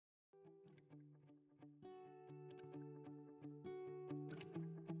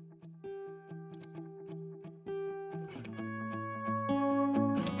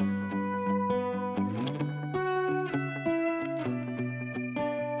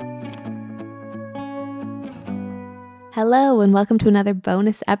Hello, and welcome to another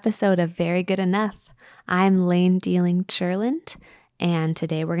bonus episode of Very Good Enough. I'm Lane Dealing Churland, and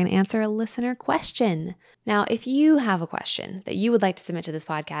today we're going to answer a listener question. Now, if you have a question that you would like to submit to this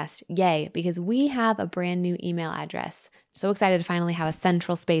podcast, yay, because we have a brand new email address. I'm so excited to finally have a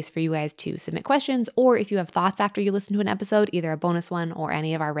central space for you guys to submit questions, or if you have thoughts after you listen to an episode, either a bonus one or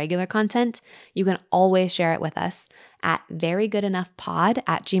any of our regular content, you can always share it with us at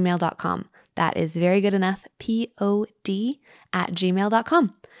verygoodenoughpod@gmail.com. That is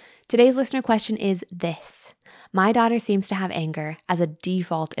verygoodenoughpod@gmail.com. Today's listener question is this. My daughter seems to have anger as a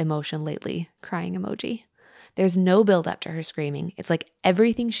default emotion lately. Crying emoji. There's no build up to her screaming. It's like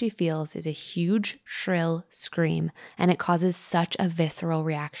everything she feels is a huge, shrill scream, and it causes such a visceral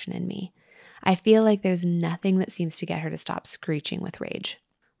reaction in me. I feel like there's nothing that seems to get her to stop screeching with rage.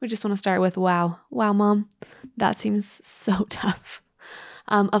 We just want to start with, wow, mom. That seems so tough.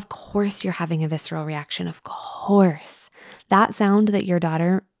 Of course you're having a visceral reaction. Of course. That sound that your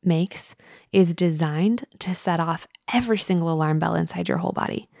daughter makes is designed to set off every single alarm bell inside your whole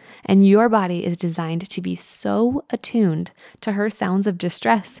body. And your body is designed to be so attuned to her sounds of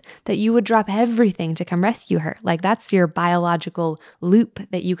distress that you would drop everything to come rescue her. Like that's your biological loop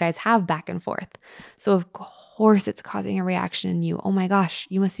that you guys have back and forth. So of course it's causing a reaction in you. Oh my gosh,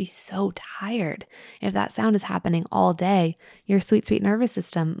 you must be so tired. If that sound is happening all day, your sweet, sweet nervous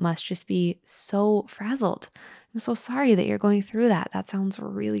system must just be so frazzled. I'm so sorry that you're going through that. That sounds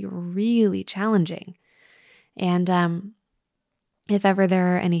really, really challenging. And if ever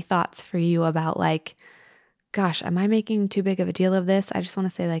there are any thoughts for you about like, gosh, am I making too big of a deal of this? I just want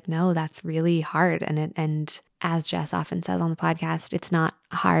to say like, no, that's really hard. And as Jess often says on the podcast, it's not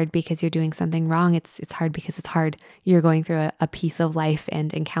hard because you're doing something wrong. It's hard because it's hard. You're going through a piece of life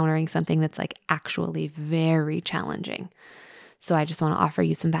and encountering something that's like actually very challenging. So I just want to offer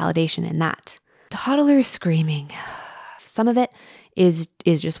you some validation in that. Toddler screaming. Some of it is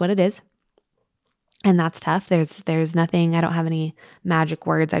just what it is. And that's tough. There's nothing, I don't have any magic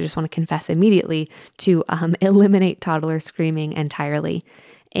words. I just want to confess immediately to eliminate toddler screaming entirely.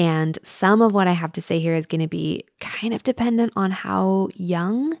 And some of what I have to say here is going to be kind of dependent on how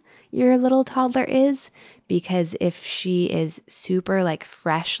young your little toddler is, because if she is super like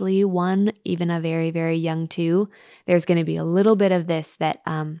freshly one, even a very, very young two, there's going to be a little bit of this that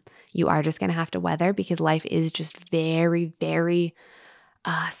you are just going to have to weather because life is just very, very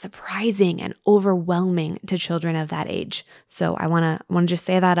surprising and overwhelming to children of that age. So I want to just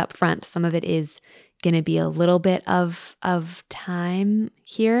say that up front. Some of it is going to be a little bit of time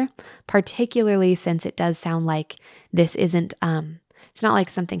here, particularly since it does sound like this isn't, it's not like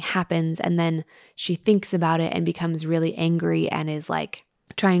something happens and then she thinks about it and becomes really angry and is like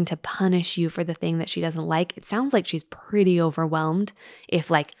trying to punish you for the thing that she doesn't like. It sounds like she's pretty overwhelmed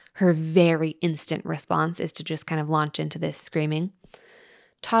if like her very instant response is to just kind of launch into this screaming.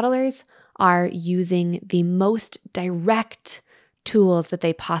 Toddlers are using the most direct tools that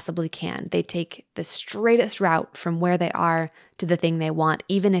they possibly can. They take the straightest route from where they are to the thing they want,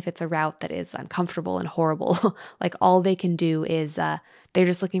 even if it's a route that is uncomfortable and horrible. Like all they can do is they're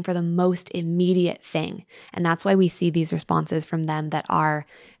just looking for the most immediate thing. And that's why we see these responses from them that are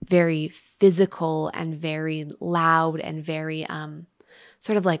very physical and very loud and very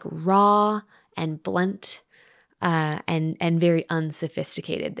sort of like raw and blunt. And very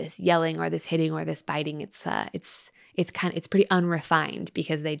unsophisticated. This yelling or this hitting or this biting. It's pretty unrefined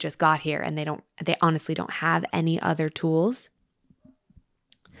because they just got here and they honestly don't have any other tools.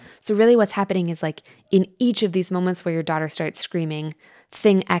 So really what's happening is like in each of these moments where your daughter starts screaming,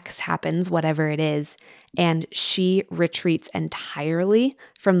 thing X happens, whatever it is, and she retreats entirely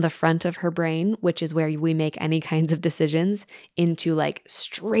from the front of her brain, which is where we make any kinds of decisions, into like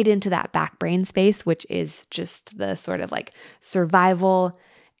straight into that back brain space, which is just the sort of like survival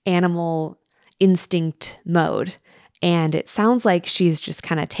animal instinct mode. And it sounds like she's just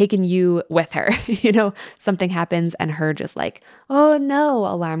kind of taken you with her, something happens and her just like, oh no,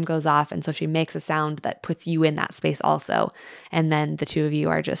 alarm goes off. And so she makes a sound that puts you in that space also. And then the two of you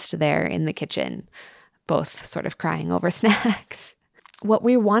are just there in the kitchen, both sort of crying over snacks. What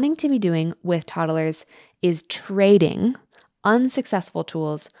we're wanting to be doing with toddlers is trading unsuccessful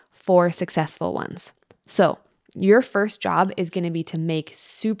tools for successful ones. So your first job is going to be to make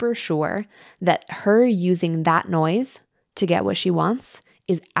super sure that her using that noise to get what she wants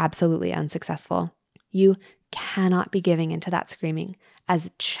is absolutely unsuccessful. You cannot be giving into that screaming, as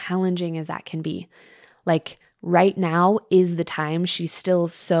challenging as that can be. Like right now is the time, she's still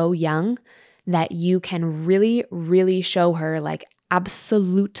so young that you can really, really show her like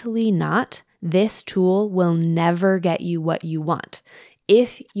absolutely not. This tool will never get you what you want.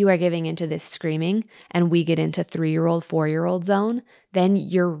 If you are giving into this screaming and we get into 3-year-old, 4-year-old zone, then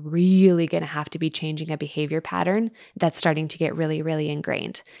you're really going to have to be changing a behavior pattern that's starting to get really, really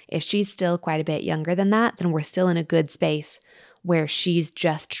ingrained. If she's still quite a bit younger than that, then we're still in a good space where she's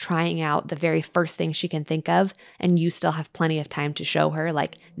just trying out the very first thing she can think of, and you still have plenty of time to show her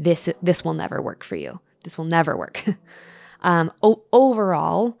like this will never work for you. This will never work.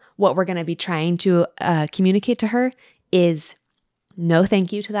 Overall, what we're going to be trying to communicate to her is no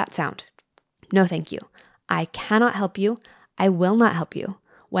thank you to that sound. No thank you. I cannot help you. I will not help you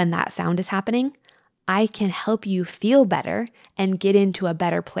when that sound is happening. I can help you feel better and get into a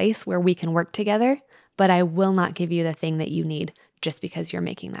better place where we can work together, but I will not give you the thing that you need just because you're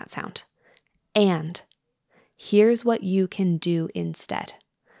making that sound. And here's what you can do instead.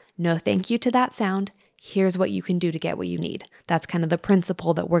 No thank you to that sound. Here's what you can do to get what you need. That's kind of the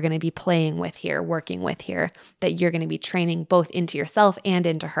principle that we're going to be playing with here, working with here, that you're going to be training both into yourself and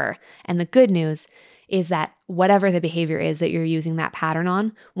into her. And the good news is that whatever the behavior is that you're using that pattern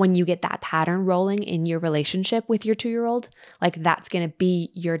on, when you get that pattern rolling in your relationship with your 2-year-old, like that's going to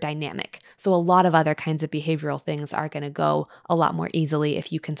be your dynamic. So a lot of other kinds of behavioral things are going to go a lot more easily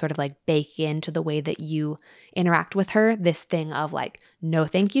if you can sort of like bake into the way that you interact with her, this thing of like, no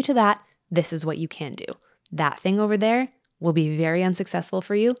thank you to that. This is what you can do. That thing over there will be very unsuccessful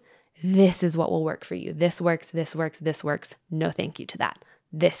for you. This is what will work for you. This works, this works, this works. No thank you to that.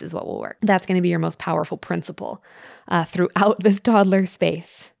 This is what will work. That's going to be your most powerful principle throughout this toddler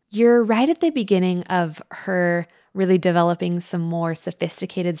space. You're right at the beginning of her really developing some more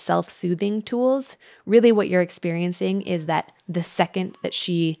sophisticated self-soothing tools. Really what you're experiencing is that the second that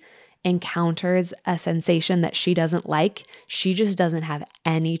she encounters a sensation that she doesn't like, she just doesn't have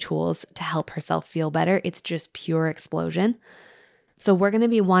any tools to help herself feel better. It's just pure explosion. So we're going to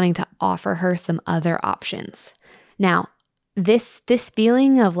be wanting to offer her some other options. Now, this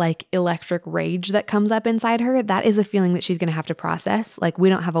feeling of like electric rage that comes up inside her, that is a feeling that she's going to have to process. Like we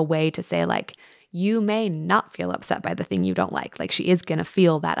don't have a way to say like, you may not feel upset by the thing you don't like. Like she is going to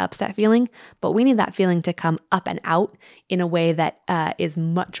feel that upset feeling, but we need that feeling to come up and out in a way that is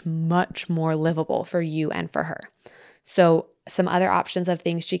much, much more livable for you and for her. So some other options of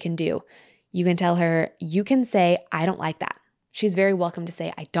things she can do. You can tell her, you can say, I don't like that. She's very welcome to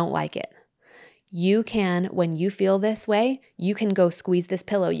say, I don't like it. You can, when you feel this way, you can go squeeze this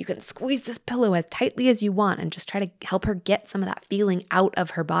pillow. You can squeeze this pillow as tightly as you want and just try to help her get some of that feeling out of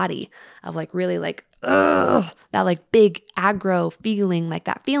her body of like really like, ugh, that like big aggro feeling. Like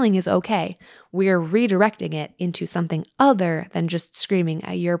that feeling is okay. We're redirecting it into something other than just screaming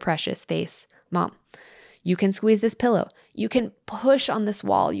at your precious face, Mom. You can squeeze this pillow. You can push on this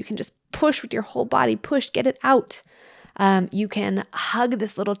wall. You can just push with your whole body, push, get it out. You can hug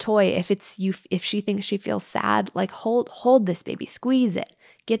this little toy if she thinks she feels sad, like hold this baby, squeeze it,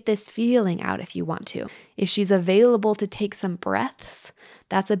 get this feeling out if you want to. If she's available to take some breaths,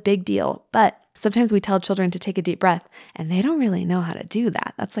 that's a big deal. But sometimes we tell children to take a deep breath and they don't really know how to do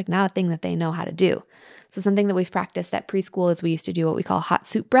that. That's like not a thing that they know how to do. So something that we've practiced at preschool is we used to do what we call hot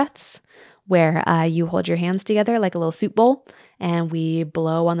soup breaths, where you hold your hands together like a little soup bowl and we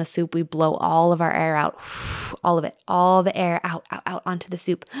blow on the soup. We blow all of our air out, all of it, all the air out onto the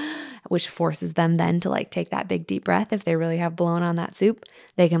soup, which forces them then to like take that big deep breath. If they really have blown on that soup,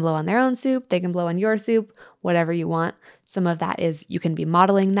 they can blow on their own soup. They can blow on your soup, whatever you want. Some of that is you can be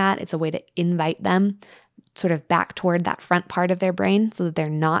modeling that. It's a way to invite them sort of back toward that front part of their brain so that they're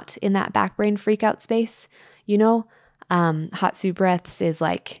not in that back brain freak out space. You know, hot soup breaths is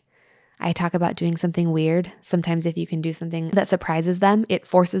like, I talk about doing something weird. Sometimes if you can do something that surprises them, it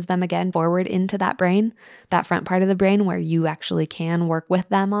forces them again forward into that brain, that front part of the brain where you actually can work with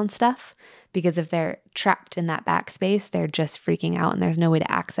them on stuff. Because if they're trapped in that back space, they're just freaking out and there's no way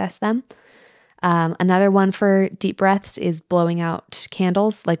to access them. Another one for deep breaths is blowing out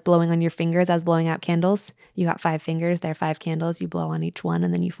candles, like blowing on your fingers as blowing out candles. You got 5 fingers, there are 5 candles. You blow on each one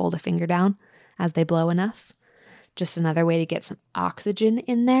and then you fold a finger down as they blow enough. Just another way to get some oxygen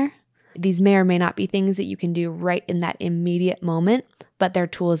in there. These may or may not be things that you can do right in that immediate moment, but they're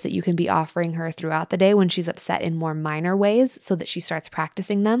tools that you can be offering her throughout the day when she's upset in more minor ways so that she starts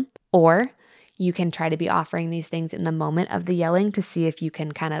practicing them. Or you can try to be offering these things in the moment of the yelling to see if you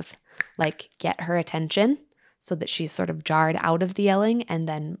can kind of like get her attention so that she's sort of jarred out of the yelling and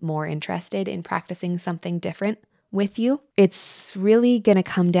then more interested in practicing something different with you. It's really going to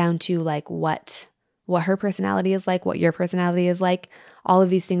come down to like what her personality is like, what your personality is like. All of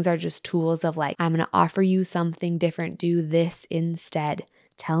these things are just tools of like, I'm going to offer you something different. Do this instead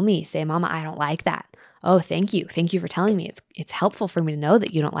Tell me, say, Mama, I don't like that. Oh, thank you. Thank you for telling me. It's helpful for me to know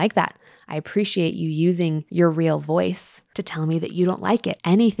that you don't like that. I appreciate you using your real voice to tell me that you don't like it.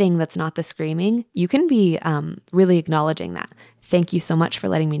 Anything that's not the screaming, you can be really acknowledging that. Thank you so much for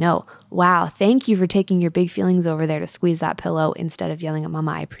letting me know. Wow, thank you for taking your big feelings over there to squeeze that pillow instead of yelling at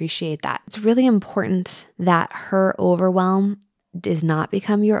Mama. I appreciate that. It's really important that her overwhelm does not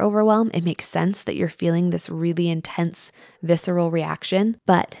become your overwhelm. It makes sense that you're feeling this really intense, visceral reaction,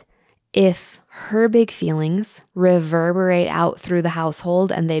 but if her big feelings reverberate out through the household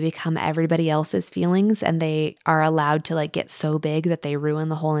and they become everybody else's feelings and they are allowed to like get so big that they ruin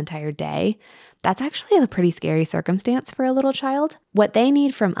the whole entire day, that's actually a pretty scary circumstance for a little child. What they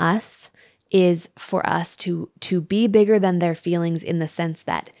need from us is for us to be bigger than their feelings, in the sense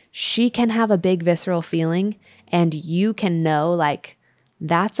that she can have a big visceral feeling and you can know, like,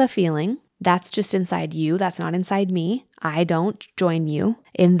 that's a feeling. That's just inside you. That's not inside me. I don't join you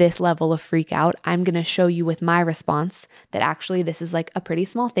in this level of freak out. I'm going to show you with my response that actually this is like a pretty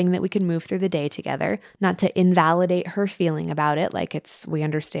small thing that we can move through the day together, not to invalidate her feeling about it. Like, we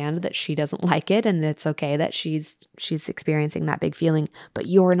understand that she doesn't like it and it's okay that she's experiencing that big feeling, but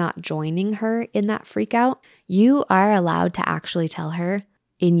you're not joining her in that freak out. You are allowed to actually tell her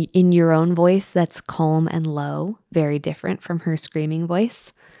in your own voice that's calm and low, very different from her screaming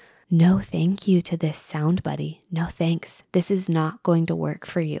voice. No, thank you to this sound, buddy. No, thanks. This is not going to work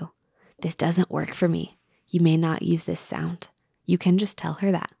for you. This doesn't work for me. You may not use this sound. You can just tell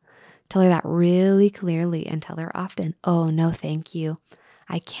her that. Tell her that really clearly and tell her often, oh, no, thank you.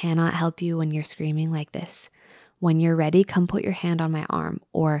 I cannot help you when you're screaming like this. When you're ready, come put your hand on my arm.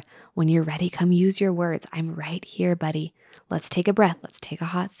 Or when you're ready, come use your words. I'm right here, buddy. Let's take a breath. Let's take a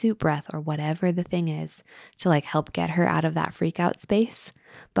hot soup breath, or whatever the thing is to like help get her out of that freak out space.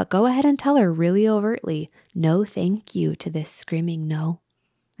 But go ahead and tell her really overtly, no, thank you to this screaming. No,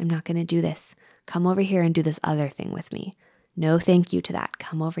 I'm not going to do this. Come over here and do this other thing with me. No, thank you to that.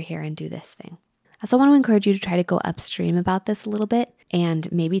 Come over here and do this thing. I also want to encourage you to try to go upstream about this a little bit and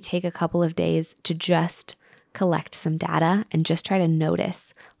maybe take a couple of days to just collect some data and just try to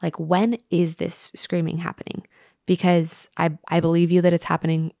notice, like, when is this screaming happening? Because I believe you that it's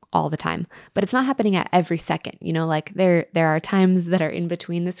happening all the time, but it's not happening at every second. You know, like there are times that are in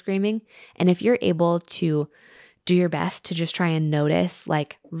between the screaming. And if you're able to do your best to just try and notice,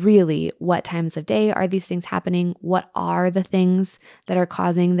 like, really, what times of day are these things happening? What are the things that are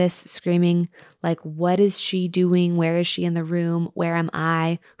causing this screaming? Like, what is she doing? Where is she in the room? Where am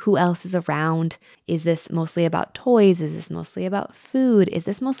I? Who else is around? Is this mostly about toys? Is this mostly about food? Is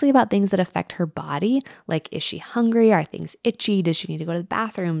this mostly about things that affect her body? Like, is she hungry? Are things itchy? Does she need to go to the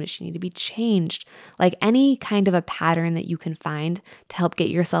bathroom? Does she need to be changed? Like, any kind of a pattern that you can find to help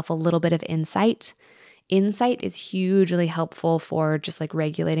get yourself a little bit of insight. Insight is hugely helpful for just like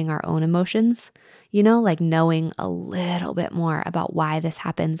regulating our own emotions, you know, like knowing a little bit more about why this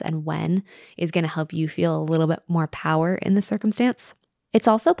happens and when is going to help you feel a little bit more power in the circumstance. It's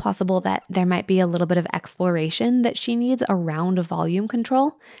also possible that there might be a little bit of exploration that she needs around volume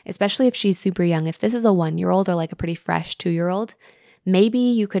control, especially if she's super young. If this is a 1-year-old or like a pretty fresh 2-year-old, maybe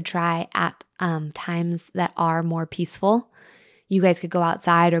you could try at times that are more peaceful. You guys could go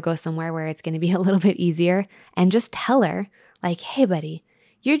outside or go somewhere where it's going to be a little bit easier and just tell her, like, hey, buddy,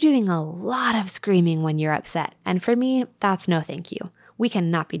 you're doing a lot of screaming when you're upset. And for me, that's no thank you. We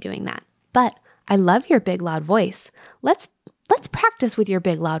cannot be doing that. But I love your big, loud voice. Let's practice with your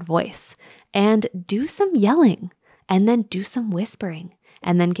big, loud voice and do some yelling and then do some whispering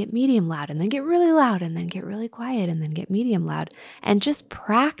and then get medium loud and then get really loud and then get really quiet and then get medium loud, and just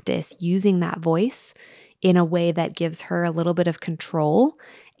practice using that voice in a way that gives her a little bit of control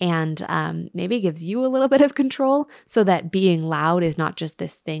and maybe gives you a little bit of control, so that being loud is not just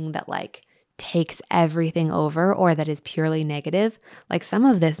this thing that like takes everything over or that is purely negative. Like, some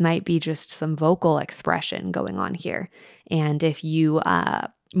of this might be just some vocal expression going on here. And if you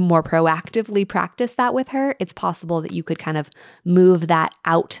more proactively practice that with her, it's possible that you could kind of move that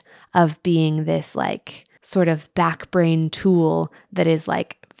out of being this like sort of back brain tool that is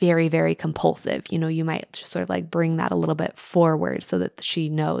like very, very compulsive. You know, you might just sort of like bring that a little bit forward so that she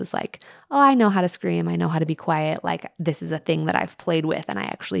knows, like, oh, I know how to scream. I know how to be quiet. Like, this is a thing that I've played with, and I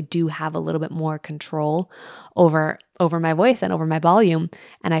actually do have a little bit more control over my voice and over my volume.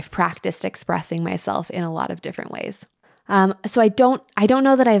 And I've practiced expressing myself in a lot of different ways. So I don't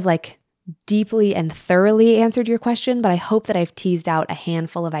know that I've like deeply and thoroughly answered your question, but I hope that I've teased out a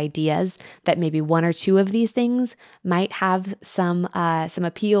handful of ideas that maybe one or two of these things might have some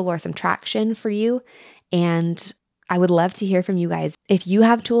appeal or some traction for you. And I would love to hear from you guys. If you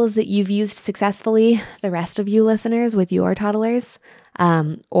have tools that you've used successfully, the rest of you listeners with your toddlers,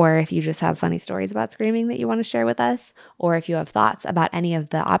 or if you just have funny stories about screaming that you want to share with us, or if you have thoughts about any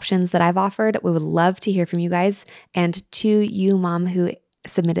of the options that I've offered, we would love to hear from you guys. And to you, mom, who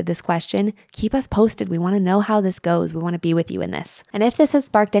submitted this question, keep us posted. We want to know how this goes. We want to be with you in this. And if this has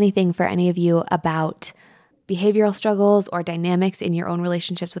sparked anything for any of you about behavioral struggles or dynamics in your own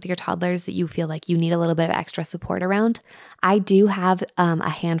relationships with your toddlers that you feel like you need a little bit of extra support around, I do have a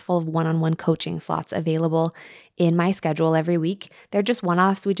handful of one-on-one coaching slots available in my schedule every week. They're just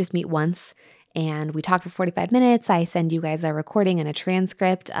one-offs. We just meet once and we talk for 45 minutes. I send you guys a recording and a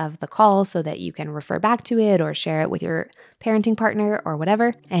transcript of the call so that you can refer back to it or share it with your parenting partner or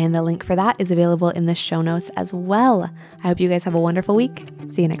whatever. And the link for that is available in the show notes as well. I hope you guys have a wonderful week.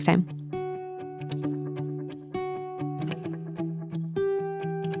 See you next time.